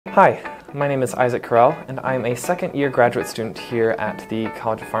Hi, my name is Isaac Karel, and I'm a second-year graduate student here at the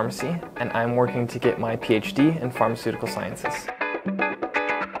College of Pharmacy, and I'm working to get my PhD in pharmaceutical sciences.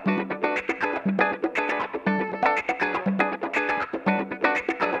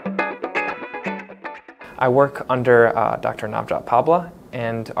 I work under Dr. Navjot Pabla,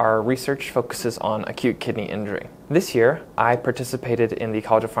 and our research focuses on acute kidney injury. This year, I participated in the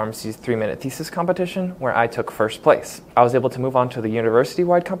College of Pharmacy's 3-minute thesis competition, where I took first place. I was able to move on to the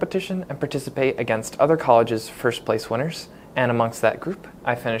university-wide competition and participate against other colleges' first-place winners, and amongst that group,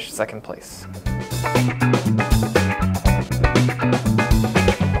 I finished second place.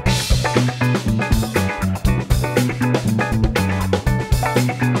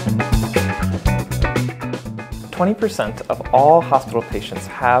 Twenty 20% of all hospital patients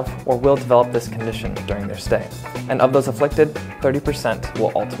have or will develop this condition during their stay. And of those afflicted, 30%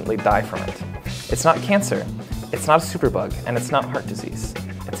 will ultimately die from it. It's not cancer, it's not a superbug, and it's not heart disease.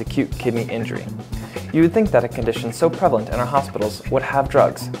 It's acute kidney injury. You would think that a condition so prevalent in our hospitals would have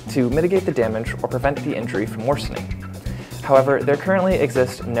drugs to mitigate the damage or prevent the injury from worsening. However, there currently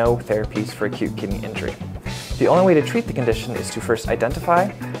exist no therapies for acute kidney injury. The only way to treat the condition is to first identify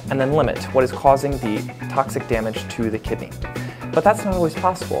and then limit what is causing the toxic damage to the kidney. But that's not always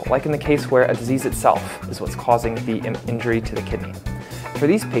possible, like in the case where a disease itself is what's causing the injury to the kidney. For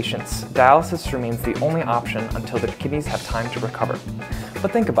these patients, dialysis remains the only option until the kidneys have time to recover.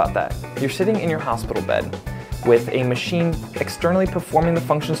 But think about that. You're sitting in your hospital bed with a machine externally performing the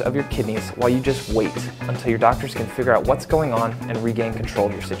functions of your kidneys while you just wait until your doctors can figure out what's going on and regain control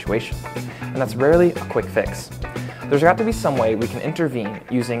of your situation. And that's rarely a quick fix. There's got to be some way we can intervene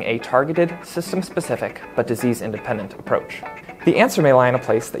using a targeted, system-specific, but disease-independent approach. The answer may lie in a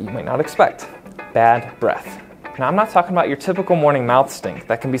place that you might not expect: bad breath. Now, I'm not talking about your typical morning mouth stink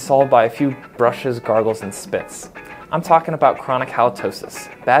that can be solved by a few brushes, gargles, and spits. I'm talking about chronic halitosis,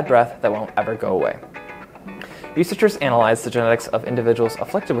 bad breath that won't ever go away. Researchers analyzed the genetics of individuals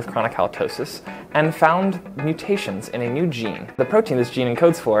afflicted with chronic halitosis and found mutations in a new gene. The protein this gene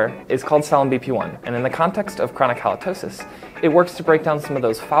encodes for is called CLMBP1, and in the context of chronic halitosis, it works to break down some of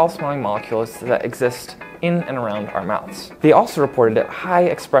those foul-smelling molecules that exist in and around our mouths. They also reported a high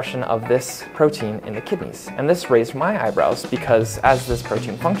expression of this protein in the kidneys, and this raised my eyebrows because as this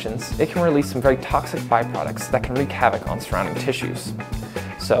protein functions, it can release some very toxic byproducts that can wreak havoc on surrounding tissues.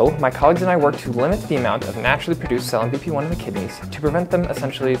 So, my colleagues and I worked to limit the amount of naturally produced CLMBP1 in the kidneys to prevent them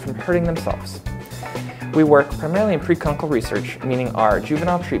essentially from hurting themselves. We work primarily in preclinical research, meaning our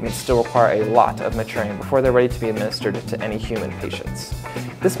juvenile treatments still require a lot of maturing before they're ready to be administered to any human patients.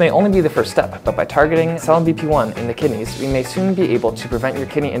 This may only be the first step, but by targeting CLMBP1 in the kidneys, we may soon be able to prevent your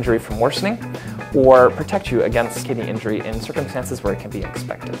kidney injury from worsening or protect you against kidney injury in circumstances where it can be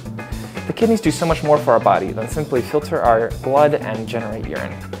expected. The kidneys do so much more for our body than simply filter our blood and generate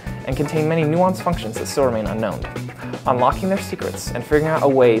urine, and contain many nuanced functions that still remain unknown. Unlocking their secrets and figuring out a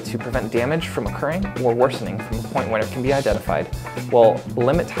way to prevent damage from occurring or worsening from a point when it can be identified will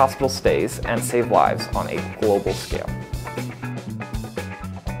limit hospital stays and save lives on a global scale.